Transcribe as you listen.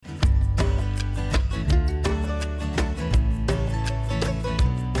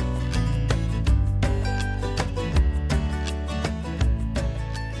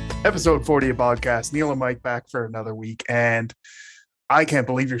Episode 40 of podcast. Neil and Mike back for another week, and I can't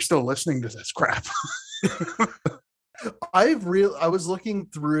believe you're still listening to this crap. I was looking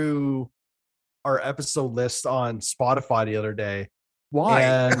through our episode list on Spotify the other day, Why?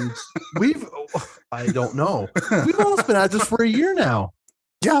 and I don't know. We've almost been at this for a year now.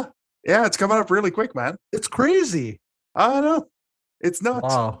 Yeah, it's coming up really quick, man. It's crazy. I know. It's nuts.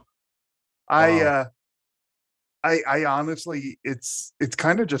 Wow. I honestly, it's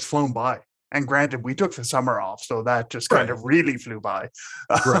kind of just flown by. And granted, we took the summer off, so that just kind of really flew by.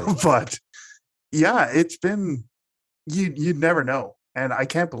 Right. But yeah, it's been you'd never know. And I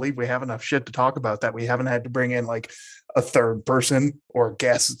can't believe we have enough shit to talk about that we haven't had to bring in like a third person or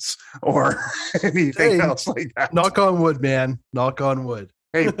guests or anything else like that. Knock on wood, man. Knock on wood.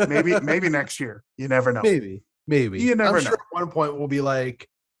 Hey, maybe next year. You never know. Maybe. You never know. Sure at one point we'll be like,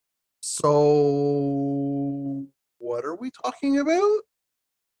 so what are we talking about?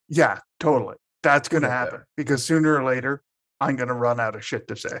 Yeah, totally. That's going to happen because sooner or later, I'm going to run out of shit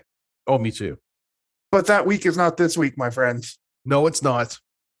to say. Oh, me too. But that week is not this week, my friends. No, it's not.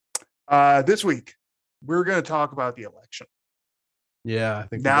 This week, we're going to talk about the election. Yeah, I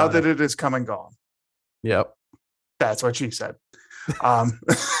think now that it is come and gone. Yep. That's what she said.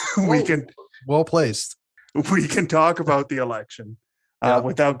 We can well placed. We can talk about the election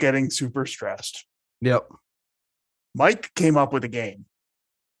without getting super stressed. Yep. Mike came up with a game.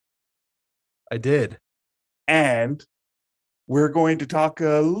 I did. And we're going to talk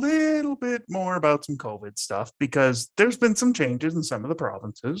a little bit more about some COVID stuff because there's been some changes in some of the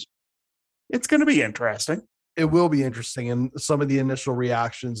provinces. It's going to be interesting. It will be interesting. And some of the initial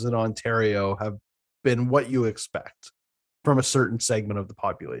reactions in Ontario have been what you expect from a certain segment of the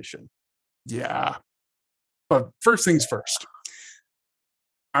population. Yeah. But first things first,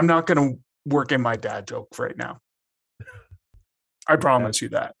 I'm not going to work in my dad joke right now. I promise you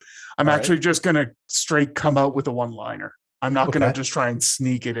that. I'm actually just going to straight come out with a one-liner. I'm not going to just try and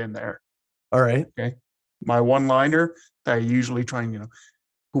sneak it in there. All right. Okay. My one-liner that I usually try and,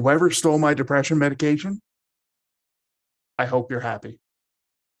 whoever stole my depression medication, I hope you're happy.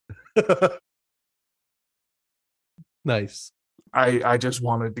 Nice. I just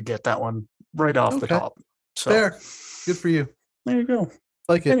wanted to get that one right off the top. So fair. Good for you. There you go.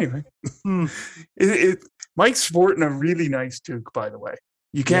 Like it. Anyway, Mike's sporting a really nice toque, by the way.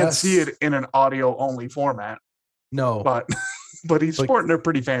 You can't see it in an audio only format. No. But he's sporting a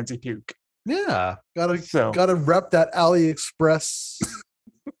pretty fancy toque. Yeah. Gotta rep that AliExpress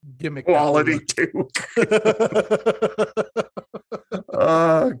gimmick. Quality toque.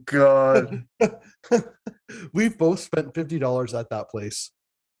 Oh God. We've both spent $50 at that place.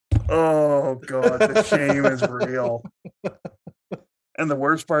 Oh God, the shame is real. And the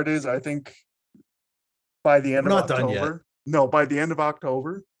worst part is, I think by the end of October, by the end of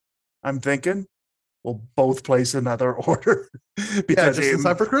October, I'm thinking we'll both place another order because it's in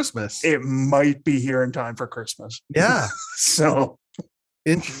time for Christmas. It might be here in time for Christmas. Yeah. So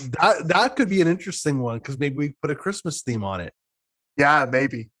that could be an interesting one because maybe we put a Christmas theme on it. Yeah,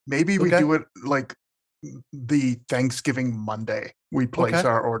 maybe we do it like the Thanksgiving Monday. We place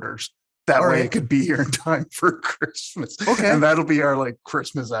our orders. That way it could be here in time for Christmas. Okay. And that'll be our like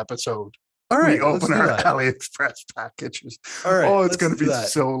Christmas episode. All right. We open our AliExpress packages. All right. Oh, it's going to be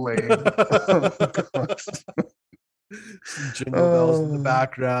so lame. Jingle bells in the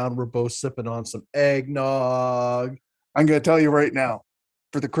background. We're both sipping on some eggnog. I'm going to tell you right now,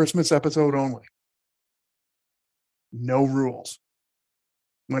 for the Christmas episode only, no rules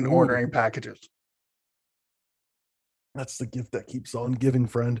when ordering packages. That's the gift that keeps on giving,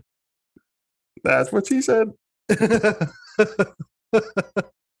 friend. That's what she said. Yeah.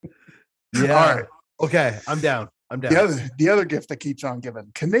 All right. Okay. I'm down. The other gift that keeps on giving.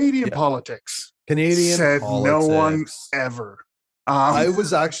 Canadian politics. Said no one ever. I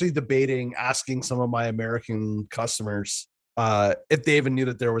was actually debating asking some of my American customers if they even knew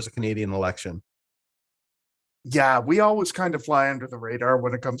that there was a Canadian election. Yeah, we always kind of fly under the radar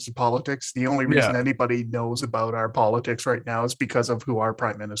when it comes to politics. The only reason anybody knows about our politics right now is because of who our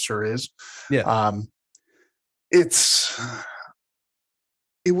prime minister is. Yeah. It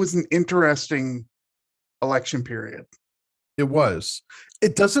was an interesting election period. It was.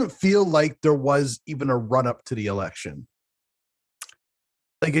 It doesn't feel like there was even a run up to the election.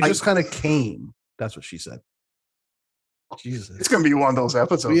 Like it just kind of came. That's what she said. Jesus. It's going to be one of those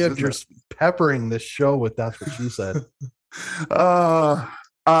episodes. We are just peppering this show with that's what she said.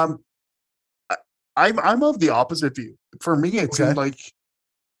 I'm of the opposite view. For me, it seemed like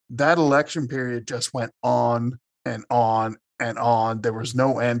that election period just went on and on and on. There was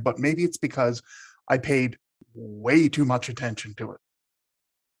no end, but maybe it's because I paid way too much attention to it.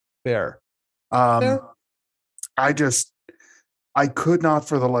 Fair. Um, Fair. I just, I could not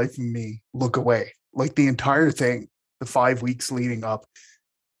for the life of me look away. Like the entire thing, the 5 weeks leading up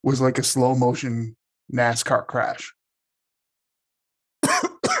was like a slow motion NASCAR crash.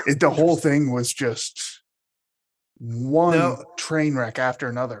 The whole thing was just one Now, train wreck after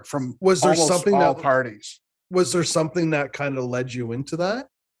another from was there almost something all that parties. was there something that kind of led you into that?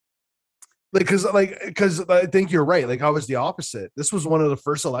 Because I think you're right. Like I was the opposite. This was one of the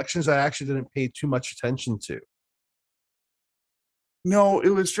first elections I actually didn't pay too much attention to. No, it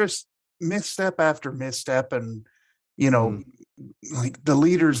was just misstep after misstep, and you know, Mhm. like the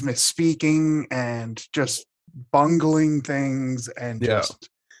leaders misspeaking and just bungling things, and Yeah. just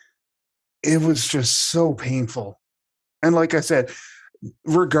it was just so painful. And like I said,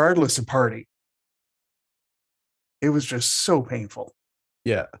 regardless of party, it was just so painful.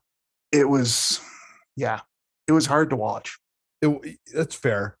 Yeah. It was, yeah, it was hard to watch. That's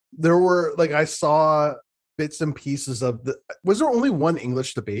fair. There were like I saw bits and pieces of the. Was there only one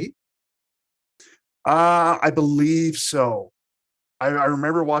English debate? I believe so. I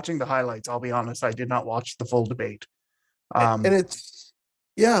remember watching the highlights. I'll be honest, I did not watch the full debate. And Um, it's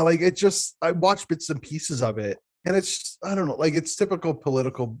yeah, like it just I watched bits and pieces of it, and it's I don't know, like it's typical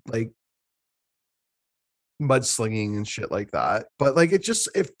political like mudslinging and shit like that. But like it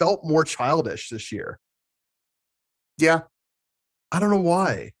felt more childish this year. yeah, I don't know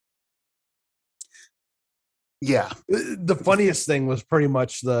why. yeah, The funniest thing was pretty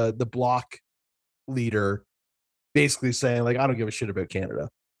much the block leader basically saying like I don't give a shit about Canada.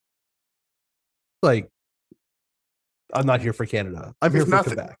 Like I'm not here for Canada. I'm here if for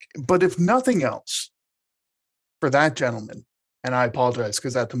nothing, Quebec. but if nothing else, for that gentleman, and I apologize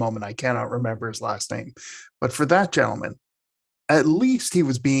because at the moment I cannot remember his last name, but for that gentleman, at least he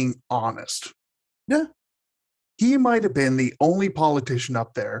was being honest. Yeah. He might have been the only politician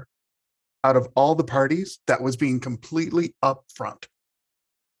up there out of all the parties that was being completely upfront,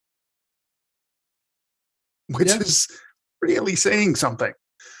 which Yeah. is really saying something.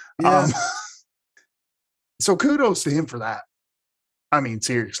 Yeah. Um, so kudos to him for that. I mean,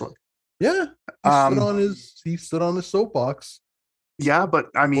 seriously. Yeah. Um, He stood on his soapbox yeah, but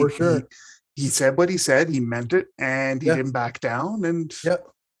I for mean, sure. he said what he said. He meant it, and he Yeah. didn't back down. And Yeah.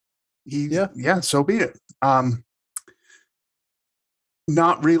 he, Yeah. yeah, so be it.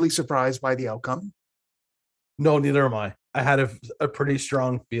 Not really surprised by the outcome. No, neither am I. I had a pretty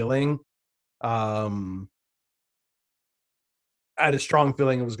strong feeling. Um, I had a strong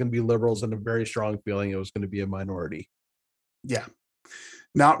feeling it was going to be liberals and a very strong feeling it was going to be a minority. Yeah,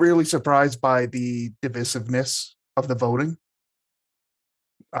 not really surprised by the divisiveness of the voting.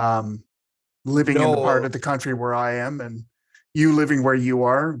 Um, Living in the part No, of the country where I am, and you living where you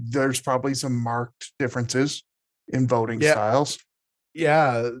are, there's probably some marked differences in voting yeah, styles.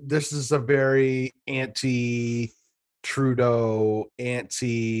 yeah. This is a very anti Trudeau,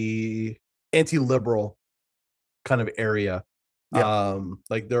 anti liberal kind of area. Yeah,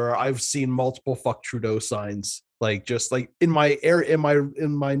 Like I've seen multiple fuck Trudeau signs, like just like in my area,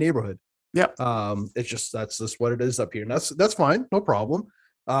 in my neighborhood. yeah. It's just that's just what it is up here, and that's fine, no problem.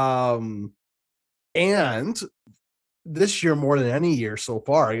 Um, and this year more than any year so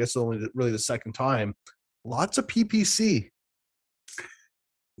far, I guess only really the second time, lots of PPC.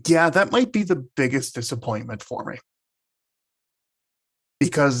 Yeah, that might be the biggest disappointment for me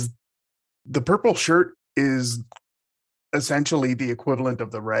because the purple shirt is essentially the equivalent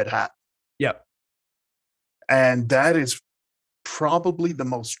of the red hat. Yep. And that is probably the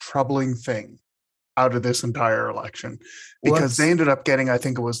most troubling thing out of this entire election Well, because they that's ended up getting, I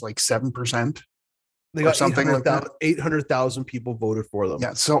think it was like 7% they or got something like that. 800,000 people voted for them.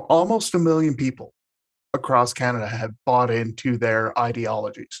 Yeah. So almost 1 million people across Canada have bought into their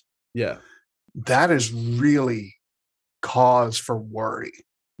ideologies. Yeah. That is really cause for worry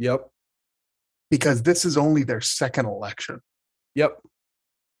Yep. because this is only their second election. Yep.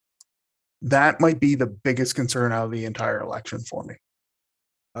 That might be the biggest concern out of the entire election for me.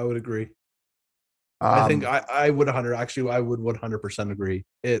 I would agree. I think Um, I would 100% agree.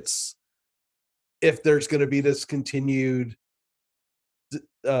 It's if there's going to be this continued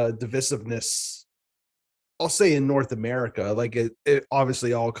divisiveness, I'll say in North America, like it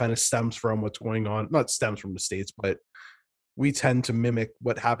obviously all kind of stems from what's going on, not stems from the States, but we tend to mimic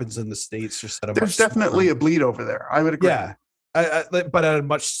what happens in the States just at a there's much definitely smaller, a bleed over there. I would agree. yeah, but at a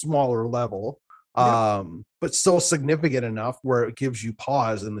much smaller level, Yeah. but still significant enough where it gives you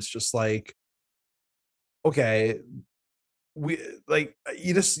pause and it's just like, okay, we like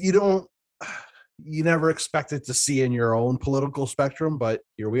you don't you never expected to see in your own political spectrum, but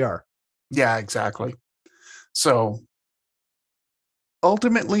here we are. Yeah, exactly. So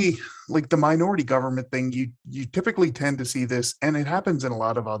ultimately, like the minority government thing, you typically tend to see this, and it happens in a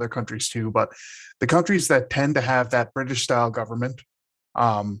lot of other countries too, but the countries that tend to have that British style government,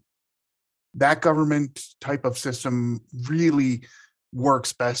 um, that government type of system really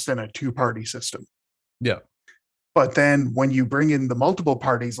works best in a two-party system. Yeah. But then when you bring in the multiple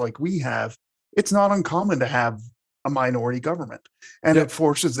parties like we have, it's not uncommon to have a minority government, and Yep. it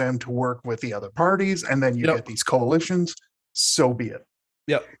forces them to work with the other parties, and then you Yep. get these coalitions. So be it.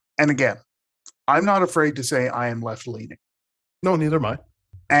 Yep. And again, I'm not afraid to say I am left leaning. No, neither am I.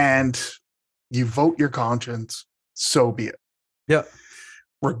 And you vote your conscience, so be it. Yeah.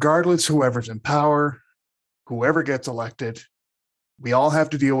 Regardless, whoever's in power, whoever gets elected, we all have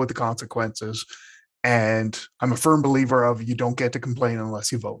to deal with the consequences. And I'm a firm believer of you don't get to complain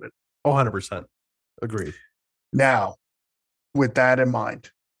unless you voted. 100%. Agreed. Now, with that in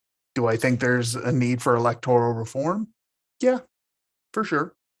mind, do I think there's a need for electoral reform? Yeah, for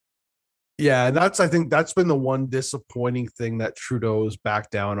sure. Yeah, and I think that's been the one disappointing thing that Trudeau's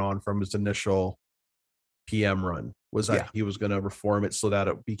backed down on from his initial PM run, was that he was going to reform it so that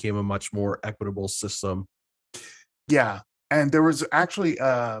it became a much more equitable system. Yeah, and there was actually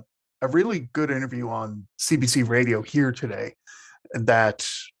a really good interview on CBC Radio here today that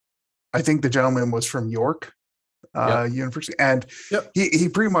I think the gentleman was from York University, and he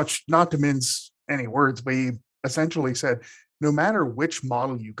pretty much, not to mince any words, but he essentially said, no matter which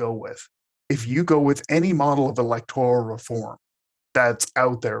model you go with, if you go with any model of electoral reform that's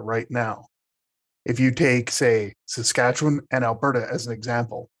out there right now, if you take, say, Saskatchewan and Alberta as an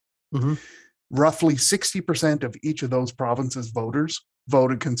example, roughly 60% of each of those provinces' voters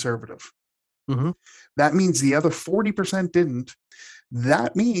voted conservative. That means the other 40% didn't.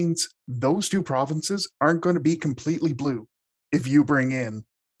 That means those two provinces aren't going to be completely blue if you bring in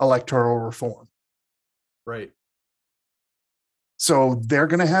electoral reform. Right. So they're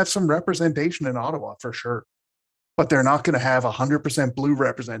going to have some representation in Ottawa for sure, but they're not going to have 100% blue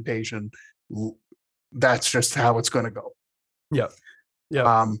representation. That's just how it's going to go. Yeah.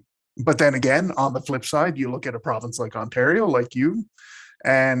 Yeah. But then again, on the flip side, you look at a province like Ontario, like you,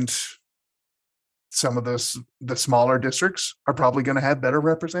 and some of the smaller districts are probably going to have better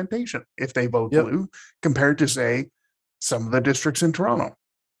representation if they vote blue compared to, say, some of the districts in Toronto.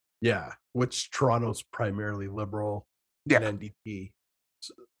 Yeah, which Toronto's primarily liberal and NDP.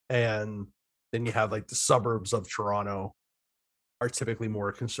 And then you have like the suburbs of Toronto are typically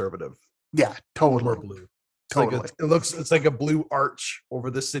more conservative. Yeah, totally. More blue. Totally. It's like a blue arch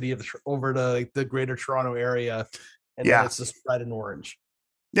over the city of over to like the greater Toronto area. And then it's just red and orange.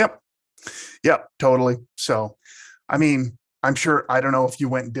 Yep, totally. So, I mean, I'm sure, I don't know if you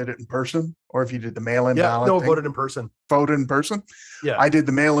went and did it in person or if you did the mail-in ballot thing. Voted in person. Voted in person? Yeah. I did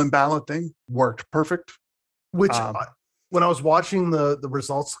the mail-in ballot thing. Worked perfect. Which, when I was watching the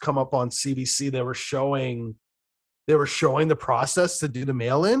results come up on CBC, they were showing the process to do the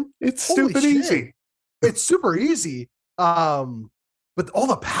mail-in. It's stupid easy. It's super easy. But all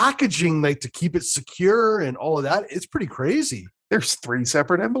the packaging, like to keep it secure and all of that, it's pretty crazy. There's 3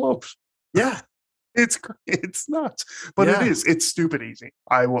 separate envelopes. Yeah. It's nuts, but it's stupid easy.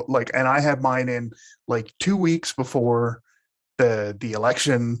 I will and I had mine in like 2 weeks before the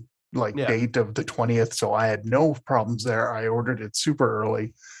election date of the 20th. So I had no problems there. I ordered it super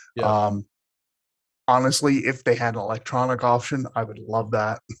early. Yeah. Honestly, if they had an electronic option, I would love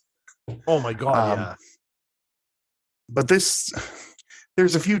that. Oh my God. But there's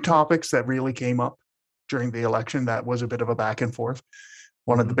a few topics that really came up during the election that was a bit of a back and forth.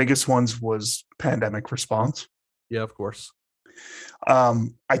 One of the biggest ones was pandemic response. Yeah, of course.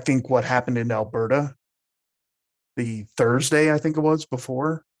 I think what happened in Alberta the Thursday, I think it was,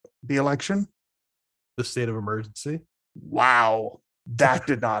 before the election. The state of emergency. Wow. That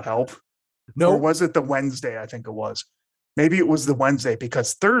did not help. No. Or was it the Wednesday? I think it was. Maybe it was the Wednesday,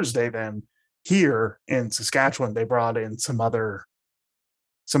 because Thursday then here in Saskatchewan, they brought in some other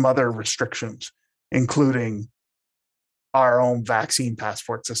restrictions, including our own vaccine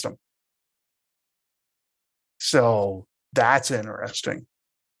passport system. So that's interesting.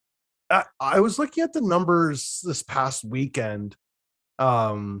 I was looking at the numbers this past weekend,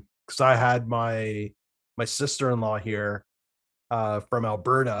 because I had my sister-in-law here from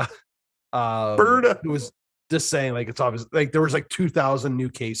Alberta. Who was just saying, like, it's obvious, like there was like 2,000 new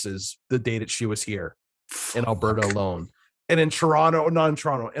cases the day that she was here in Alberta alone. And in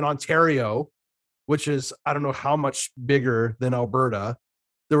in Ontario, which is, I don't know how much bigger than Alberta,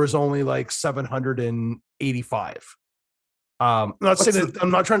 there was only like 785. I'm not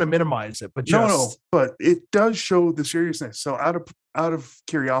trying to minimize it, but just but it does show the seriousness. So out of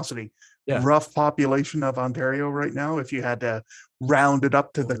curiosity, Yeah. rough population of Ontario right now, if you had to round it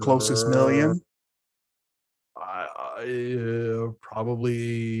up to the closest million?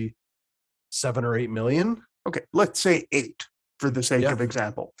 Probably 7 or 8 million. Okay, let's say 8 for the sake Yeah. of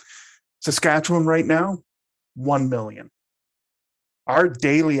example. Saskatchewan right now, 1 million. Our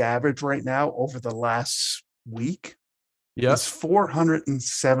daily average right now over the last week Yeah. is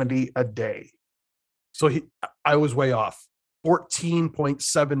 470 a day. So I was way off.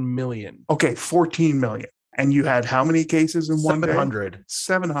 14.7 million. Okay, 14 million. And you had how many cases in one day? 700.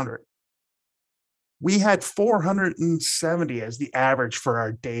 700. We had 470 as the average for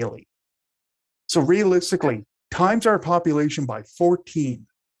our daily. So realistically, times our population by 14,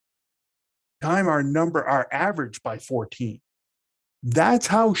 time our average by 14. That's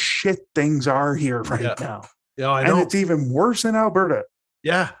how shit things are here right now. Yeah, I And know. it's even worse in Alberta.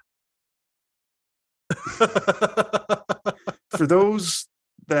 Yeah. For those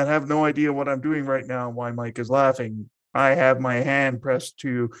that have no idea what I'm doing right now, why Mike is laughing, I have my hand pressed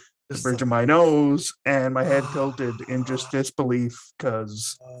to the bridge of my nose and my head tilted in just disbelief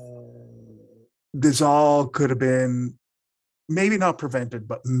because this all could have been maybe not prevented,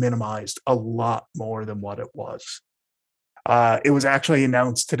 but minimized a lot more than what it was. It was actually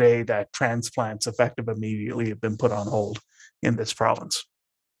announced today that transplants effective immediately have been put on hold in this province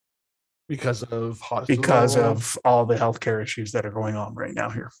because of because of all the healthcare issues that are going on right now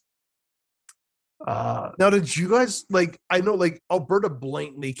here. Now, did you guys I know Alberta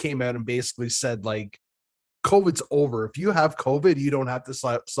blatantly came out and basically said COVID's over. If you have COVID, you don't have to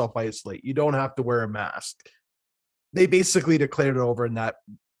self-isolate. You don't have to wear a mask. They basically declared it over, and that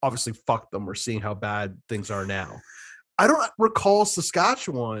obviously fucked them. We're seeing how bad things are now. I don't recall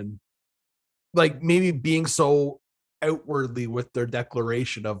Saskatchewan maybe being so outwardly with their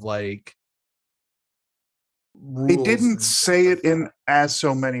declaration of they didn't say it in as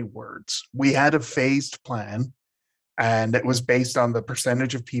so many words. We had a phased plan, and it was based on the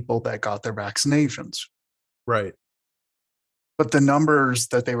percentage of people that got their vaccinations. Right. But the numbers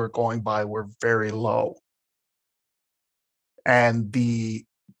that they were going by were very low. And the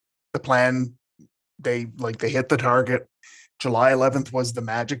plan, they hit the target. July 11th was the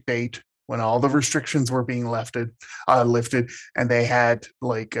magic date when all the restrictions were being lifted, and they had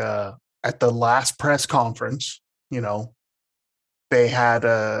at the last press conference, they had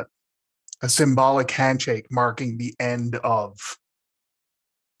a symbolic handshake marking the end of,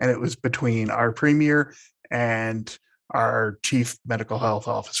 and it was between our premier and our chief medical health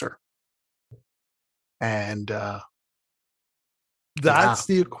officer. And that's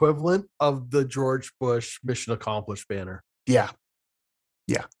the equivalent of the George Bush mission accomplished banner. Yeah.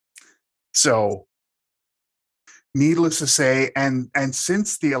 So needless to say, and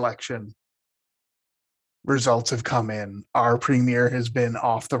since the election results have come in, our premier has been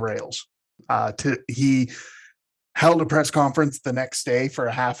off the rails. He held a press conference the next day for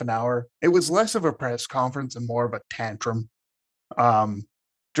a half an hour. It was less of a press conference and more of a tantrum,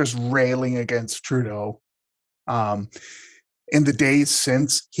 just railing against Trudeau. In the days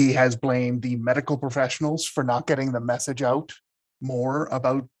since, he has blamed the medical professionals for not getting the message out more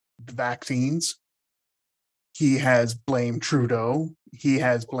about the vaccines. He has blamed Trudeau. He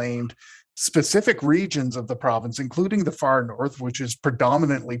has blamed specific regions of the province, including the far north, which is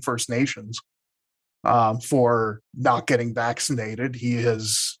predominantly First Nations, for not getting vaccinated.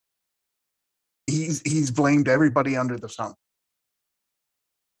 He's blamed everybody under the sun.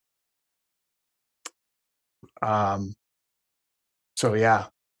 So yeah,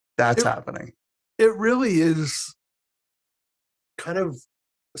 that's happening. It really is kind of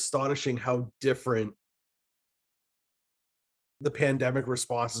astonishing how different the pandemic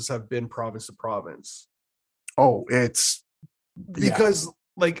responses have been province to province. Oh, it's because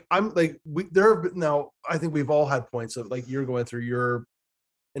there have been, now I think we've all had points of you're going through your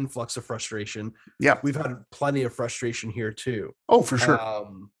influx of frustration. Yeah, we've had plenty of frustration here too. Oh, for sure.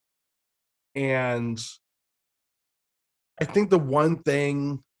 And I think the one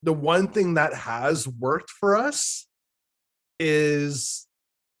thing that has worked for us is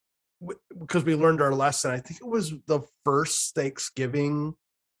because we learned our lesson. I think it was the first Thanksgiving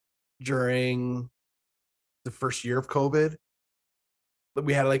during the first year of COVID that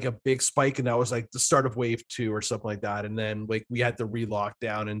we had a big spike, and that was the start of wave 2 or something like that. And then we had to re-lock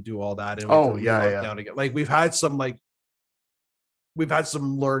down and do all that. And down again. We've had some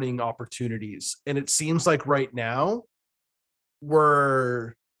learning opportunities, and it seems like right now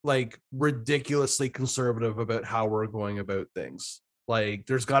we're ridiculously conservative about how we're going about things.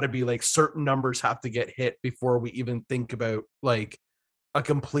 There's got to be certain numbers have to get hit before we even think about a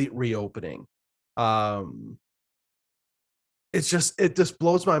complete reopening. it just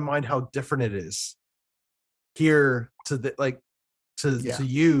blows my mind how different it is here to the Yeah. to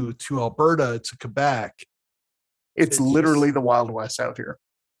you, to Alberta, to Quebec. It's It's literally just the Wild West out here.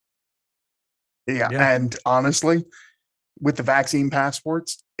 Yeah. yeah. And honestly, with the vaccine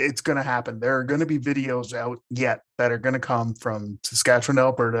passports, it's going to happen. There are going to be videos out yet that are going to come from Saskatchewan,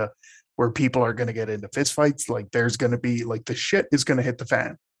 Alberta, where people are going to get into fistfights. Like there's going to be like the shit is going to hit the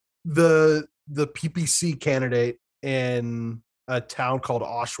fan. The PPC candidate in a town called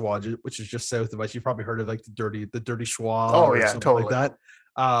Oshawa, which is just south of us. You've probably heard of like the dirty schwa Oh or yeah, something totally. like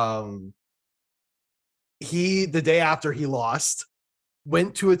that. He the day after he lost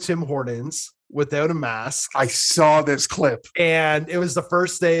went to a Tim Hortons without a mask. I saw this clip, and it was the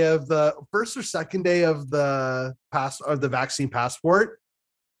first or second day of the vaccine passport.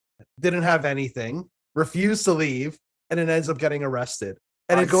 Didn't have anything, refused to leave, and it ends up getting arrested.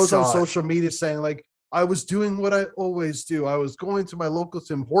 And it goes on social media saying like, I was doing what I always do. I was going to my local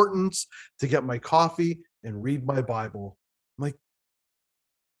Tim Hortons to get my coffee and read my Bible. I'm like,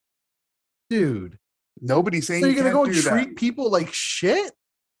 dude, nobody's saying so you're you gonna can't go and do treat that. people like shit?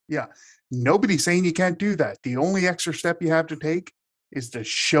 Yeah, nobody's saying you can't do that. The only extra step you have to take is to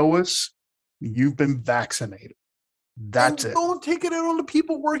show us you've been vaccinated. That's And it. don't take it out on the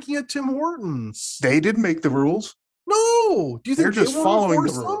people working at Tim Hortons. They didn't make the rules. No. Do you think they're just following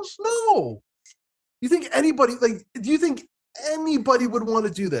the them? rules? No. You think anybody do you think anybody would want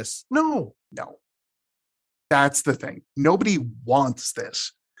to do this? No. No. That's the thing. Nobody wants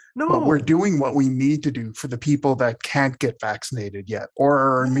this. No. But we're doing what we need to do for the people that can't get vaccinated yet or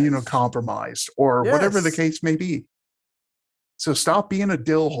are immunocompromised or whatever the case may be. So stop being a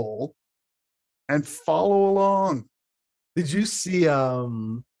dill hole and follow along. Did you see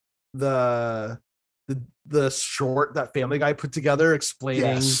the short that Family Guy put together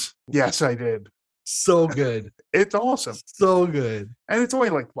explaining? Yes, I did. So good. It's awesome. So good. And it's only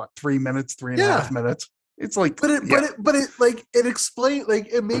like what, 3 minutes, 3.5 minutes. It's like, but it explains,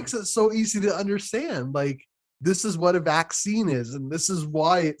 like, it makes it so easy to understand. Like, this is what a vaccine is, and this is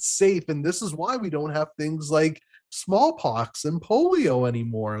why it's safe, and this is why we don't have things like smallpox and polio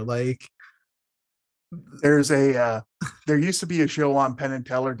anymore. Like, there's there used to be a show on Penn and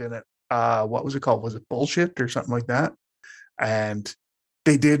Teller, did it? What was it called? Was it Bullshit or something like that? And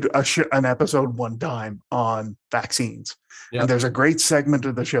they did an episode one time on vaccines. Yep. And there's a great segment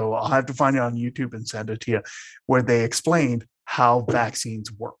of the show. I'll have to find it on YouTube and send it to you, where they explained how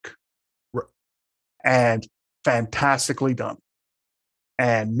vaccines work. Right. And fantastically done.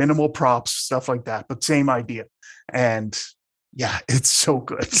 And minimal props, stuff like that, but same idea. And yeah, it's so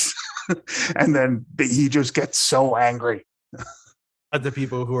good. And then he just gets so angry at the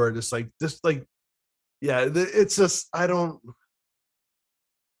people who are just like, yeah, it's just, I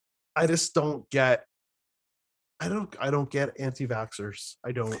just don't get, I don't get anti-vaxxers.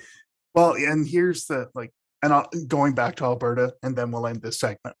 I don't. Well, and here's the, like, and going back to Alberta, and then we'll end this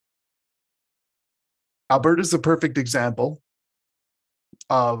segment. Alberta's the perfect example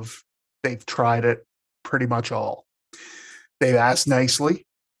of they've tried it pretty much all. They've asked nicely.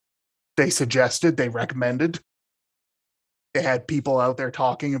 They suggested, they recommended. They had people out there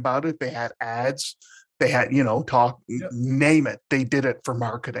talking about it. They had ads. They had, name it. They did it for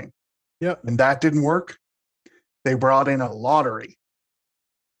marketing. Yep. And that didn't work. They brought in a lottery.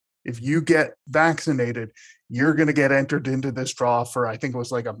 If you get vaccinated, you're going to get entered into this draw for, I think it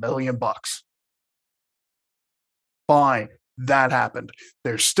was like $1 million. Fine. That happened.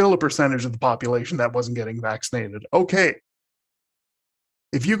 There's still a percentage of the population that wasn't getting vaccinated. Okay.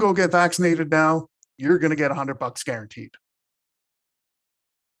 If you go get vaccinated now, you're going to get $100 guaranteed.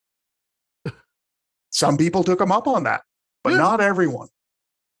 Some people took them up on that, but not everyone.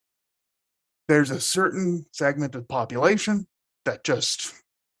 There's a certain segment of the population that just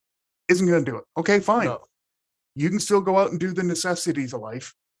isn't going to do it. Okay, fine. No. You can still go out and do the necessities of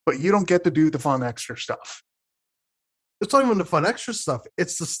life, but you don't get to do the fun extra stuff. It's not even the fun extra stuff.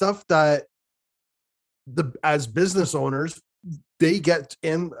 It's the stuff that as business owners, they get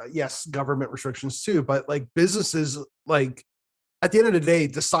in, yes, government restrictions too, but like businesses, like at the end of the day,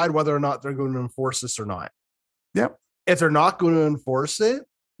 decide whether or not they're going to enforce this or not. Yep. If they're not going to enforce it,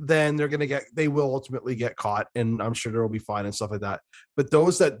 then they will ultimately get caught, and I'm sure there will be fine and stuff like that. But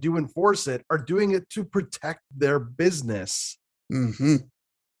those that do enforce it are doing it to protect their business. Mm-hmm.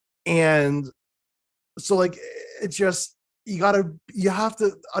 And so, like, it's just, you have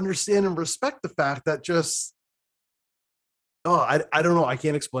to understand and respect the fact that just, I don't know. I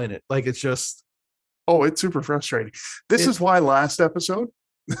can't explain it. Like, it's just, it's super frustrating. This is why last episode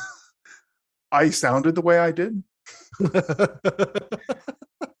I sounded the way I did.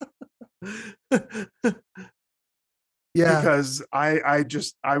 Yeah. because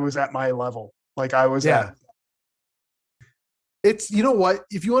I was at my level. Like I was Yeah. at It's, you know what?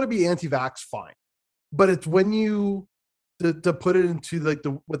 If you want to be anti-vax, fine. But it's when you to put it into like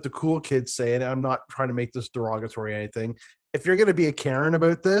what the cool kids say, and I'm not trying to make this derogatory or anything. If you're gonna be a Karen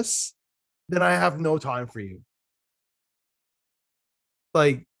about this, then I have no time for you.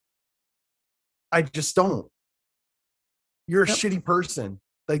 Like, I just don't. You're a Yep. shitty person.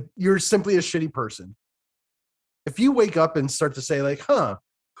 Like, you're simply a shitty person. If you wake up and start to say, like,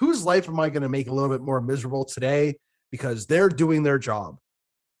 whose life am I going to make a little bit more miserable today because they're doing their job?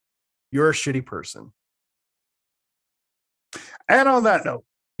 You're a shitty person. And on that note,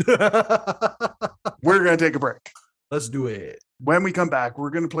 we're going to take a break. Let's do it. When we come back, we're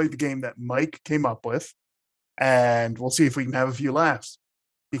going to play the game that Mike came up with, and we'll see if we can have a few laughs.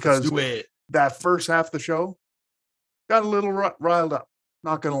 Because Let's do it. that first half of the show got a little riled up.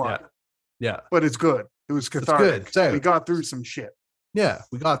 Not going to lie. Yeah. But it's good. It was cathartic. It's good. We got through some shit. Yeah.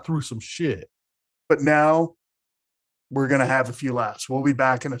 We got through some shit. But now we're going to have a few laughs. We'll be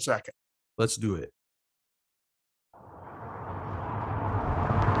back in a second. Let's do it.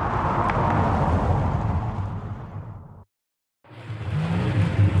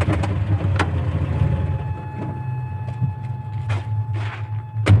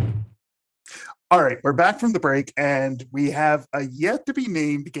 All right, we're back from the break, and we have a yet to be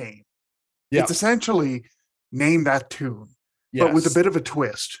named game. Yeah. It's essentially name that tune, but with a bit of a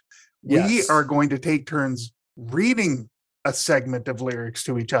twist. We are going to take turns reading a segment of lyrics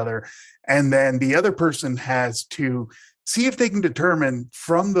to each other, and then the other person has to see if they can determine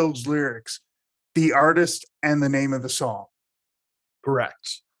from those lyrics the artist and the name of the song.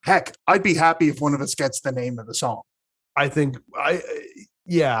 Correct. Heck, I'd be happy if one of us gets the name of the song. I think I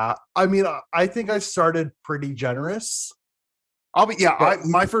mean, I think I started pretty generous.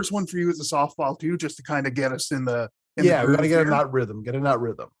 My first one for you is a softball too, just to kind of get us in the we got to get in that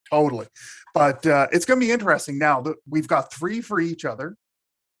rhythm. Totally. But it's going to be interesting now that we've got 3 for each other,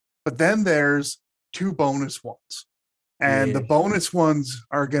 but then there's 2 bonus ones. And the bonus ones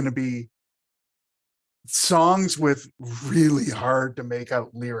are going to be songs with really hard to make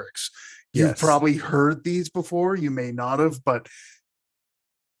out lyrics. You've probably heard these before. You may not have, but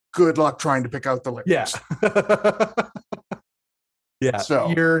good luck trying to pick out the lyrics. Yeah. So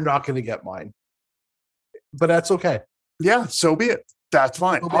you're not going to get mine, but that's okay. Yeah. So be it. That's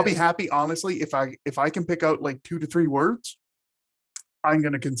fine. I'll be happy, honestly, if I can pick out like 2 to 3 words, I'm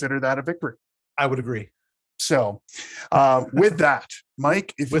going to consider that a victory. I would agree. So with that,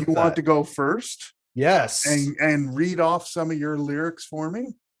 Mike, if you want to go first. Yes. And read off some of your lyrics for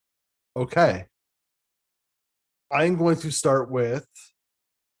me. Okay. I'm going to start with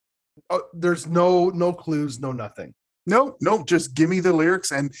there's no clues, no nothing. No, just give me the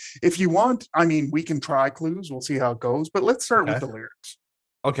lyrics. And if you want, I mean, we can try clues. We'll see how it goes, but let's start with the lyrics.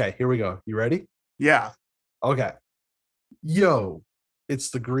 Okay, here we go. You ready? Yeah. Okay. Yo, it's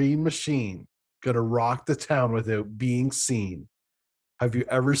the Green Machine. Gonna rock the town without being seen. Have you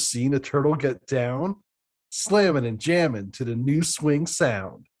ever seen a turtle get down? Slamming and jamming to the new swing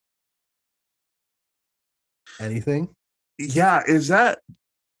sound. Anything? Yeah, is that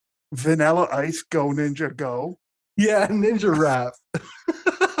Vanilla Ice Go Ninja Go? Yeah, Ninja Rap.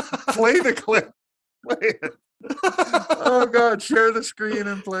 Play the clip. Play it. Oh God, share the screen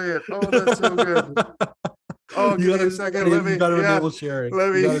and play it. Oh, that's so good. Oh, give me a second. You got to enable sharing. You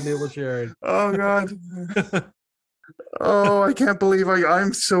got to enable sharing. Oh God. Oh, I can't believe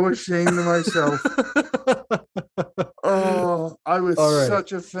I'm so ashamed of myself. Oh, I was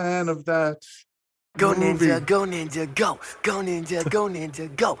such a fan of that. Go ninja, go ninja, go. Go ninja, go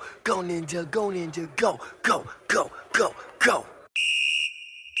ninja, go. Go ninja, go ninja, go. Go, go, go, go.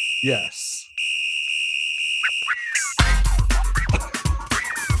 Yes.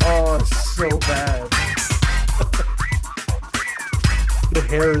 Oh, it's so bad. The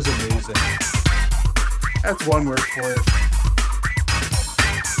hair is amazing. That's one word for it.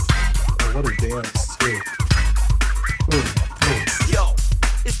 Oh, what a dance, too. Yo,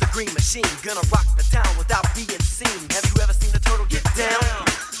 it's the Green Machine, gonna rock the town without being seen. Have you ever seen a turtle get down?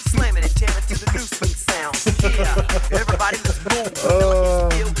 Slamming and jamming to the new swing sound. Yeah, everybody let's move.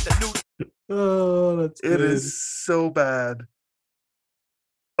 Oh, that's good. It is so bad.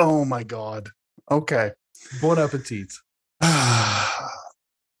 Oh my God. Okay. Bon appetit.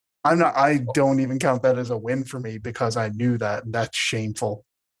 I don't even count that as a win for me because I knew that. That's shameful.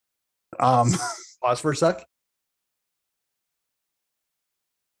 Pause for a sec.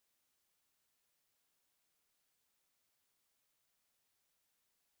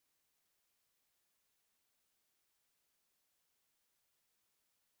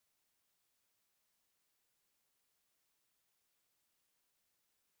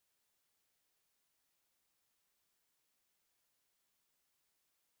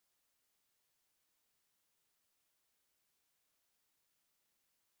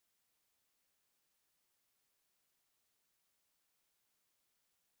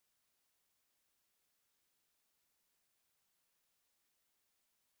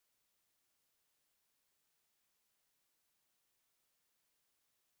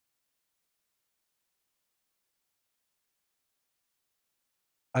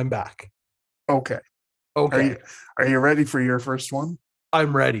 I'm back. Okay. Okay. Are you ready for your first one?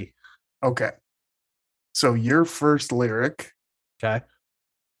 I'm ready. Okay. So your first lyric, Okay.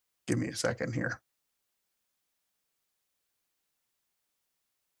 give me a second here.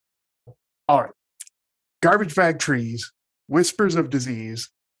 All right. Garbage bag trees, whispers of disease,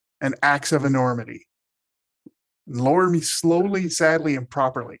 and acts of enormity. Lower me slowly, sadly, and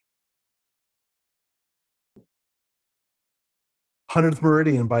properly. 100th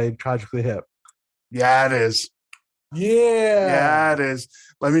Meridian by Tragically Hip. Yeah, it is. Yeah. Yeah, it is.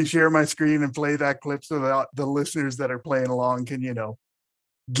 Let me share my screen and play that clip so that the listeners that are playing along can,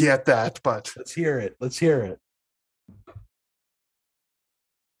 get that. But Let's hear it. Let's hear it.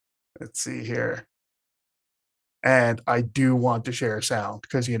 let's see here. And I do want to share sound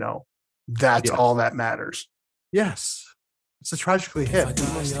because, that's Yeah. all that matters. Yes. It's a Tragically Hip. If I You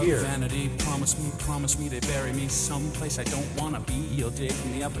die must of hear. vanity, promise me they bury me someplace I don't wanna be. You'll dig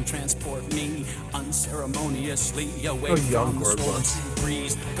me up and transport me unceremoniously away Oh, young from the Gordon. swollen sea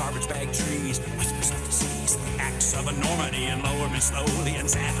breeze, garbage bag trees, whispers of disease, acts of enormity, and lower me slowly and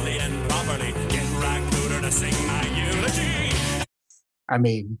sadly and properly. Get right Cooter to sing my eulogy. I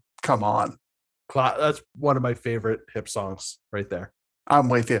mean, come on. That's one of my favorite Hip songs right there. I'm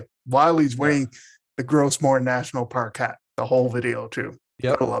with you. While he's wearing the Grossmore National Park hat, the whole video too.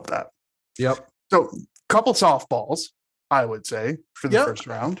 Yep. I love that. Yep. So, couple softballs, I would say, for the Yep. first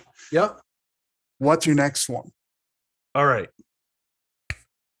round. Yep. What's your next one? All right.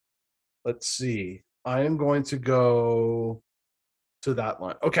 Let's see. I am going to go to that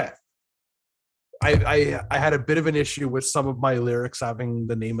one. Okay. I had a bit of an issue with some of my lyrics having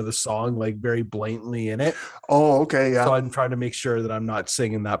the name of the song like very blatantly in it. Oh, okay, yeah. So I'm trying to make sure that I'm not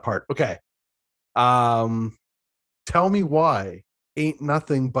singing that part. Okay. Tell me why ain't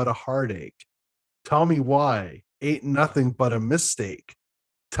nothing but a heartache. Tell me why ain't nothing but a mistake.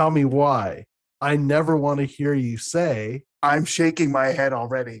 Tell me why I never want to hear you say I'm shaking my head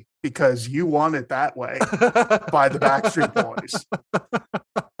already because you want it that way by the Backstreet Boys.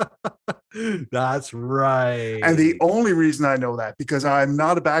 That's right. And the only reason I know that because I'm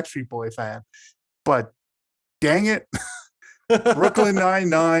not a Backstreet Boy fan, but dang it, Brooklyn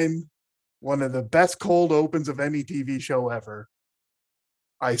Nine-Nine, one of the best cold opens of any TV show ever.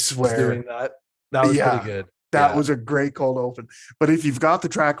 I was swear. doing that. That was pretty good. That was a great cold open. But if you've got the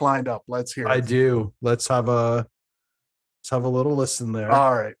track lined up, let's hear it. I do. Let's have a little listen there.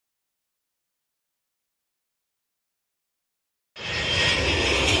 All right.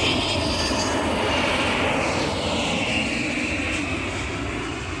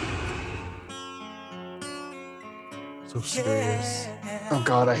 So serious. Oh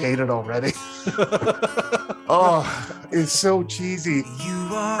God, I hate it already. Oh, it's so cheesy. You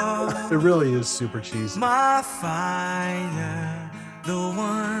are It really is super cheesy. my fire, the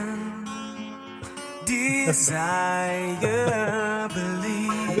one desire,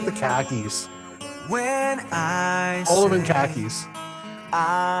 believe. Look at the khakis. When I All of them in say khakis.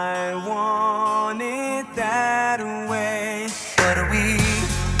 I want it that way, but we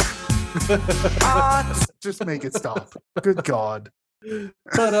are Just make it stop. Good God.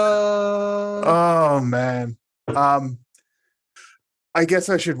 But Oh man. I guess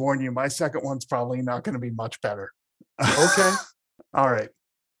I should warn you, my second one's probably not going to be much better. okay. All right.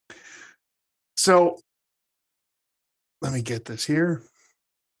 So let me get this here.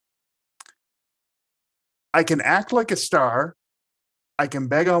 I can act like a star. I can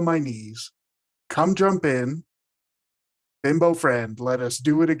beg on my knees. Come jump in. Bimbo friend, let us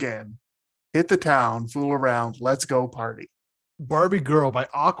do it again. Hit the town, fool around, let's go party. Barbie Girl by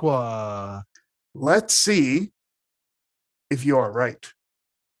Aqua. Let's see if you are right.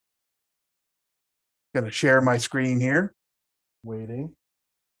 Going to share my screen here. Waiting.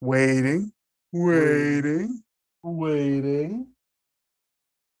 Waiting.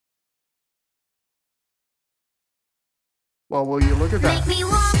 Well, will you look at that? Make me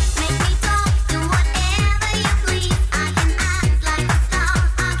walk, make me talk, do whatever you please. I can act like a star,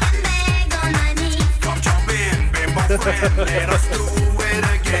 I can beg on my knees. come jump in, bimbo friend, let us do it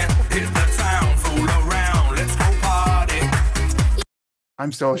again. Hit the town, fool around, let's go party.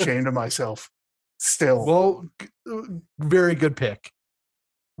 I'm still ashamed of myself. Still. Well, very good pick.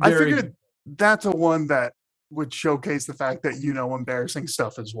 I Very figured that's a one that would showcase the fact that you know embarrassing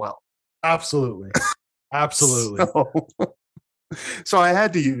stuff as well. Absolutely. Absolutely. So I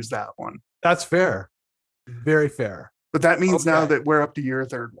had to use that one. That's fair. Very fair. But that means now Okay. that we're up to your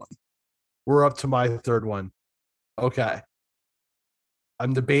third one. We're up to my third one. Okay.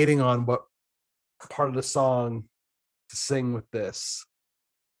 I'm debating on what part of the song to sing with this.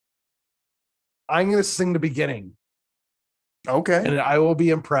 I'm going to sing the beginning. Okay. and I will be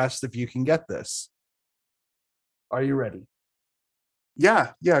impressed if you can get this. Are you ready?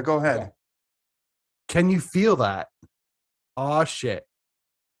 Yeah. Yeah. Go ahead. Okay. Can you feel that? Oh shit.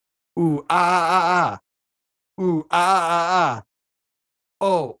 Ooh, ah, ah, ah. Ooh, ah, ah, ah.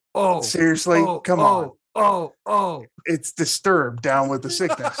 Oh, oh. Seriously, oh, come oh, on. Oh, oh. It's Disturbed, Down with the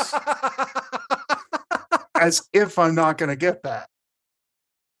Sickness. As if I'm not going to get that.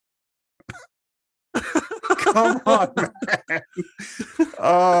 Come on, man.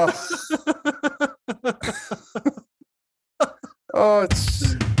 Oh,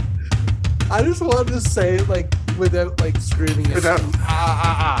 it's I just wanted to say it like without like screaming it. Without- Ah,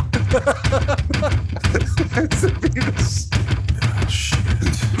 ah, ah. it's the Beatles.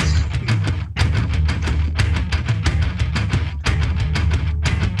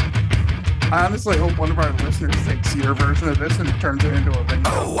 I honestly hope one of our listeners takes your version of this and turns it into a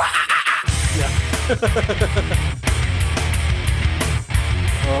ringtone.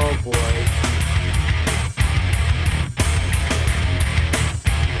 Oh boy.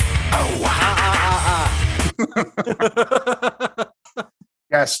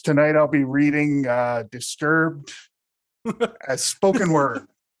 Yes, tonight I'll be reading Disturbed as spoken word.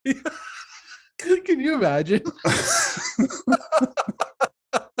 Can you imagine?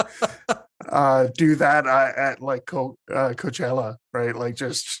 Do that at like Coachella, right? Like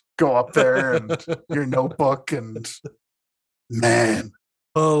just go up there and your notebook and man.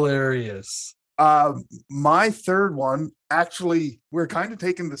 Hilarious. My third one, actually, we're kind of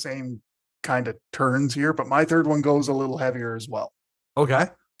taking the same kind of turns here, but my third one goes a little heavier as well. Okay.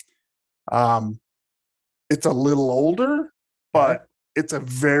 It's a little older, but it's a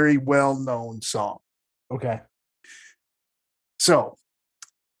very well-known song. Okay. So,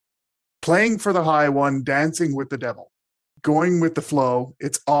 playing for the high one, dancing with the devil, going with the flow,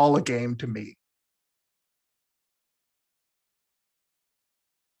 it's all a game to me.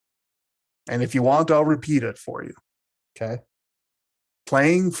 And if you want, I'll repeat it for you. Okay.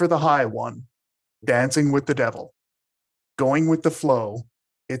 Playing for the high one, dancing with the devil, going with the flow,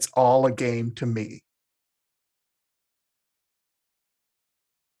 it's all a game to me.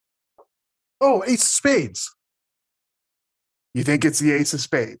 Oh, Ace of Spades. You think it's the Ace of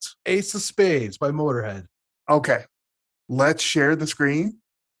Spades? Ace of Spades by Motorhead. Okay. Let's share the screen.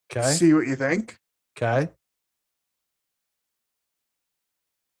 Okay. See what you think. Okay.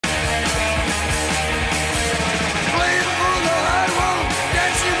 Playing for the high road,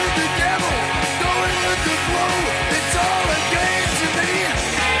 dancing with the devil, going with the flow. It's all a game to me.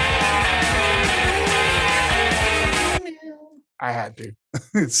 I had to.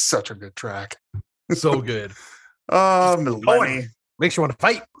 It's such a good track. So good. Lenny. Makes you want to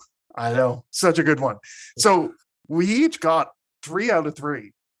fight. I know. Such a good one. So we each got 3 out of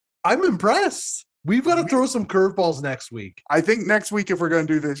 3. I'm impressed. We've got to throw some curveballs next week. I think next week, if we're going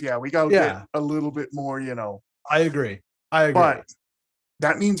to do this, yeah, we got to Yeah. get a little bit more, you know. I agree. I agree. But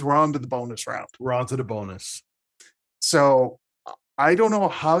that means we're on to the bonus round. We're on to the bonus. So I don't know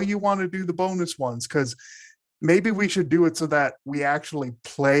how you want to do the bonus ones because maybe we should do it so that we actually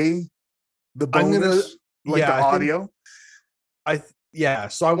play the I'm gonna- bonus, like yeah, the I think- audio. Yeah.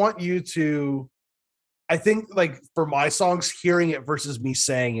 So I want you to, I think like for my songs, hearing it versus me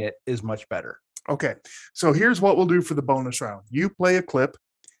saying it is much better. Okay. So here's what we'll do for the bonus round. You play a clip,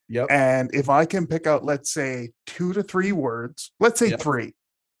 Yep. and if I can pick out, let's say 2 to 3 words, let's say Yep. 3.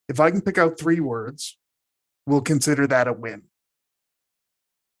 If I can pick out 3 words, we'll consider that a win.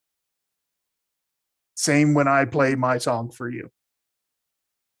 Same when I play my song for you.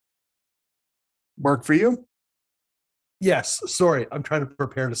 Work for you? Yes. Sorry. I'm trying to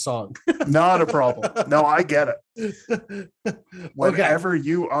prepare the song. Not a problem. No, I get it. Okay. Whenever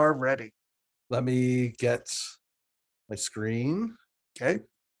you are ready. Let me get my screen. Okay.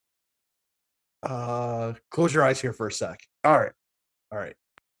 Close your eyes here for a sec. All right. All right.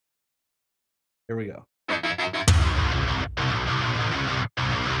 Here we go.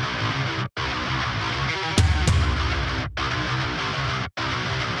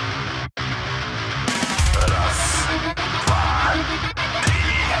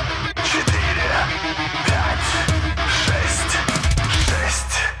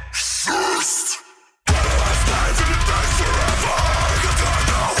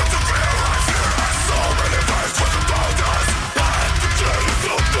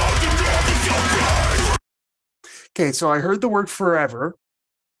 Okay. So I heard the word forever.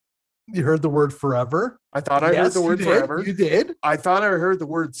 You heard the word forever? I thought I heard Yes, the you word did. forever. You did? I thought I heard the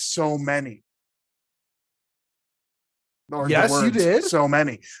word so many. Or the Yes, you words, did. So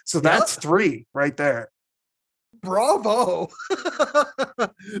many. So that's 3 right there. Bravo.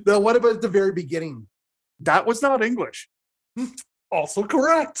 Now, what about the very beginning? That was not English. Also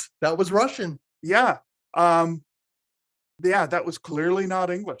correct. That was Russian. Yeah. Yeah, that was clearly not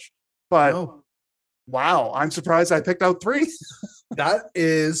English. But No, wow, I'm surprised I picked out 3. that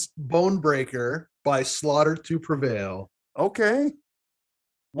is Bone Breaker by Slaughter to Prevail. Okay.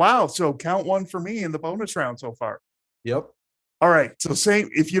 Wow. So count 1 for me in the bonus round so far. Yep. All right. So same,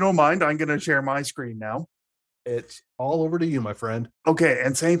 if you don't mind, I'm going to share my screen now. It's all over to you, my friend. Okay.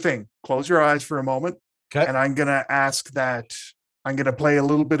 And same thing. Close your eyes for a moment. Okay. And I'm going to ask that I'm going to play a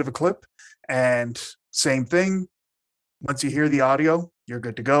little bit of a clip, and same thing. Once you hear the audio, you're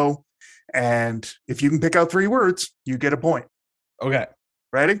good to go. And if you can pick out 3 words, you get a point. Okay.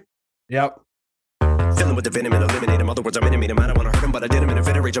 Ready? Yep. Fill him with the venom and eliminate him. Other words, I'm intimate him. I don't want to hurt him, but I did him in a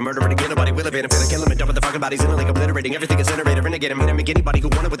fit of rage. I'm murdering again. Nobody will evade him. Finna kill him and dump the fucking bodies in a lake, obliterating everything incinerator. Renegade him. Hit him. Make anybody who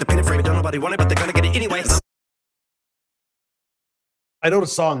want it with the pin and frame. Don't nobody want it, but they're gonna get it anyway. I know the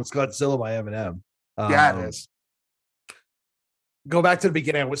song. It's Godzilla by Eminem. Yeah, it is. Go back to the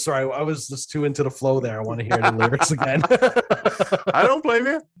beginning. I was just too into the flow there. I want to hear the lyrics again. I don't blame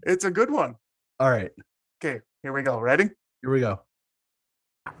you. It's a good one. All right. Okay, here we go. Ready? Here we go.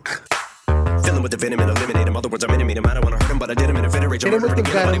 Fill him with the venom and eliminate him. Other words, I'm intimate him. I don't want to hurt him, but I did him in a fit of rage. I'm Hit him with murdering the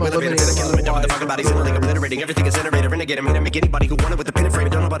again. Nobody venom, will evade him. Finna kill him and dump the fucking bodies in a lake, obliterating everything incinerator. Renegade him. Hit him. Make anybody who want it with the pin and frame.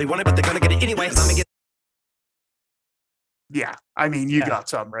 Don't nobody want it, but they're gonna get it anyway. I'm gonna get Yeah, I mean, you Yeah. got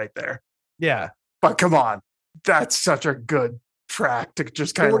some right there. Yeah. But come on, that's such a good track to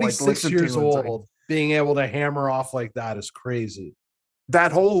just kind of like 46 listen years to. and it's like- old. Being able to hammer off like that is crazy.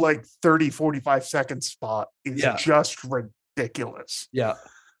 that whole like 30-45 second spot is Yeah. just ridiculous. Yeah.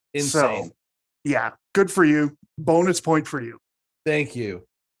 Insane. So, yeah, good for you. Bonus point for you. Thank you.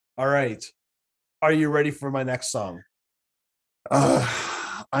 All right. Are you ready for my next song?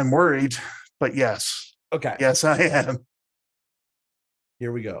 I'm worried, but yes. Okay. Yes, I am.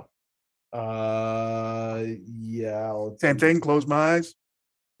 Here we go. Yeah. Same thing. Close my eyes.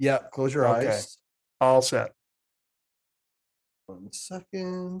 Yeah. Close your Okay. eyes. All set. 1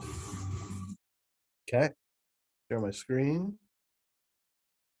 second. Okay. Share my screen.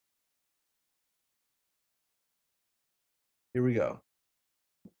 Here we go.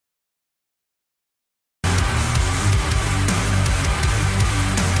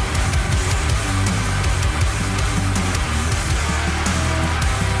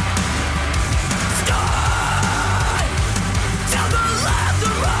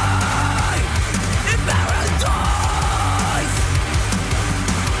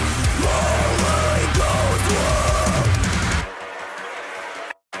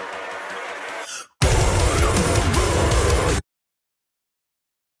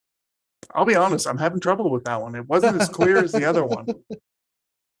 I'll be honest, I'm having trouble with that one. It wasn't as clear as the other one.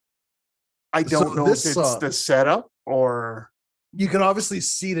 I don't So know if this it's song- the setup or You can obviously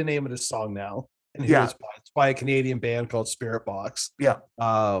see the name of the song now. And Yeah. it's by a Canadian band called Spirit Box. yeah.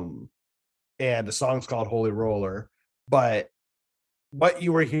 And the song's called Holy Roller. But what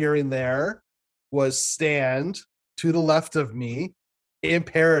you were hearing there was Stand to the Left of Me in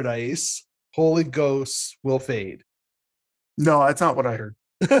Paradise, Holy Ghosts Will Fade. No, that's not what I heard.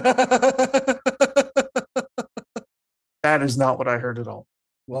 That is not what I heard at all.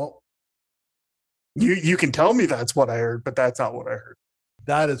 Well, You can tell me that's what I heard, but that's not what I heard.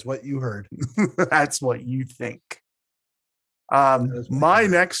 that is what you heard. That's what you think. is what My you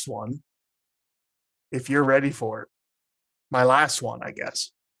heard. next one, if you're ready for it, my last one, I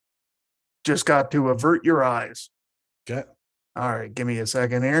guess. Just got to avert your eyes. Okay. All right, give me a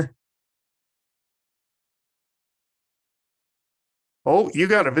second here. Oh, you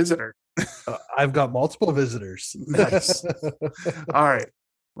got a visitor. I've got multiple visitors. Nice. All right,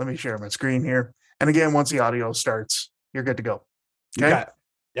 let me share my screen here. And again, once the audio starts, you're good to go. Okay. Okay.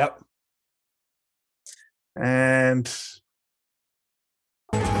 Yep. And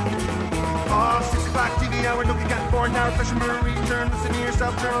Oh, 6 o'clock TV hour, don't get gotten bored now. Refreshing brewery, turn, listen to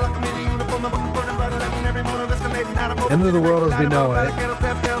yourself, turn like a mini uniform. I'm looking for the brother, and every one of us can maybe not a End of the world as we know it.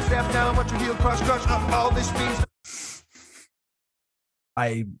 Pep down, step down, watch your heel crush, crush up all this means.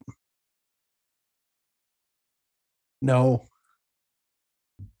 No.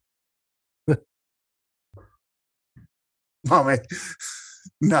 mommy,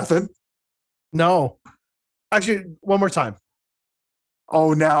 nothing. No. Actually, one more time.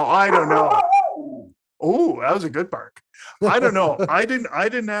 Oh, now I don't know. Oh, that was a good bark. I don't know. I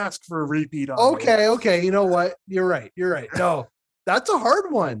didn't ask for a repeat on it. Okay. You know what? You're right. No, that's a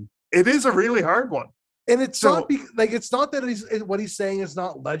hard one. It is a really hard one. And it's So- not like it's not that what he's saying is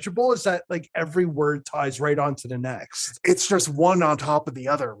not legible. It's that like every word ties right on to the next. It's just one on top of the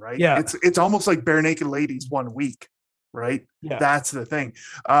other, right? Yeah. It's almost like Bare Naked Ladies 1 week. right? Yeah. That's the thing.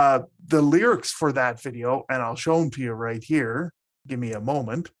 The lyrics for that video, and I'll show them to you right here. Give me a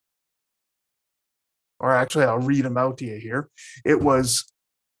moment. Or actually, I'll read them out to you here. It was,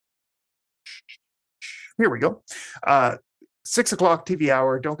 here we go. 6 o'clock TV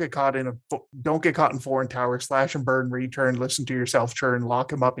hour. Don't get caught in foreign tower. Slash and burn, return. Listen to yourself churn.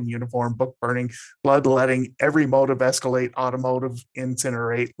 Lock him up in uniform. Book burning. Bloodletting. Every motive escalate. Automotive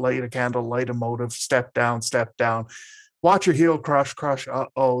incinerate. Light a candle. Light a motive. Step down. Step down. Watch your heel crush. Crush.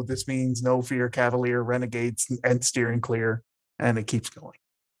 Oh, this means no fear. Cavalier. Renegades and steering clear. And it keeps going.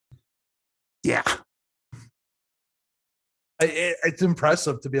 Yeah. It's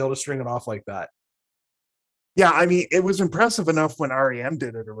impressive to be able to string it off like that. Yeah, I mean, it was impressive enough when REM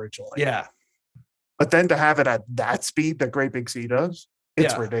did it originally. Yeah. But then to have it at that speed that Great Big Sea does,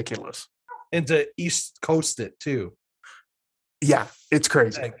 it's Yeah. ridiculous. And to East Coast it too. Yeah, it's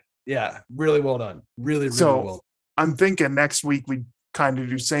crazy. Like, yeah, really well done. Really, really So- well. I'm thinking next week we kind of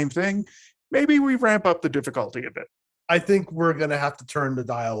do the same thing. Maybe we ramp up the difficulty a bit, I think we're gonna have to turn the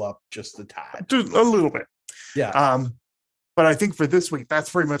dial up just a tad. just a little bit. Yeah. But I think for this week, that's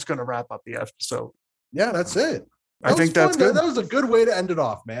pretty much going to wrap up the episode. Yeah, that's it. I That think was that's fun. good. That was a good way to end it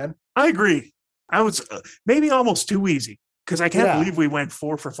off, man. I agree. I was maybe almost too easy because I can't Yeah. believe we went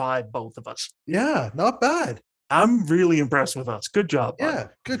 4 for 5, both of us. Yeah, not bad. I'm really impressed with us. Good job. bud. Yeah,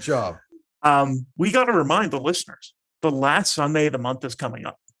 good job. We got to remind the listeners the last Sunday of the month is coming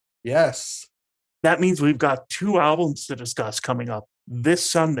up. Yes. That means we've got 2 albums to discuss coming up this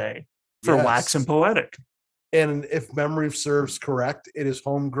Sunday for Wax Yes. and Poetic. And if memory serves correct, it is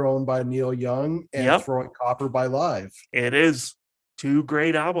Homegrown by Neil Young and Yep. Throwing Copper by Live. It is 2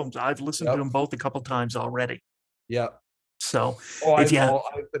 great albums. I've listened to Yep. them both a couple times already. Yeah. So, Oh, If you have-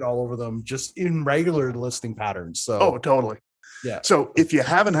 I've been all over them just in regular listening patterns. So oh, totally. yeah. So if you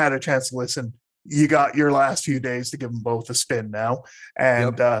haven't had a chance to listen, you got your last few days to give them both a spin now.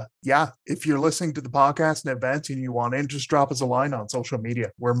 And yeah, if you're listening to the podcast in advance and you want in, just drop us a line on social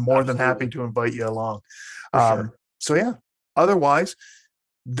media. We're more than happy to invite you along. For sure. So yeah, otherwise,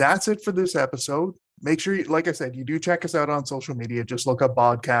 that's it for this episode. Make sure, you, like I said, you do check us out on social media. Just look up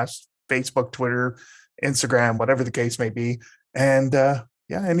Podcast, Facebook, Twitter, Instagram, whatever the case may be. And yeah,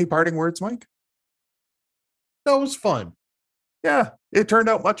 any parting words, Mike? That was fun. Yeah, it turned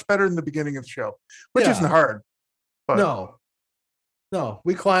out much better than the beginning of the show, which Yeah. isn't hard. But No,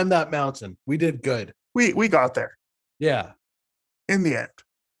 we climbed that mountain. We did good. we got there Yeah, in the end.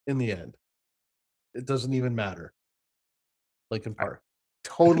 in the end. It doesn't even matter. Lincoln Park.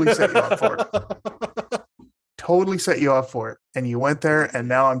 Totally set you up for it. Totally set you up for it. And you went there, and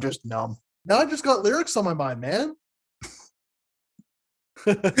now I'm just numb. Now I just got lyrics on my mind, man.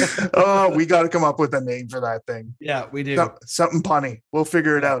 Oh, we got to come up with a name for that thing. Yeah, we do. Something punny. We'll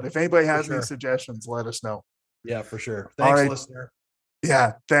figure it Yeah, out. If anybody has any sure. suggestions, let us know. Yeah, for sure. All Thanks, right. listener.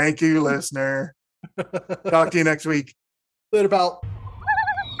 Yeah. Thank you, listener. Talk to you next week. Later, pal.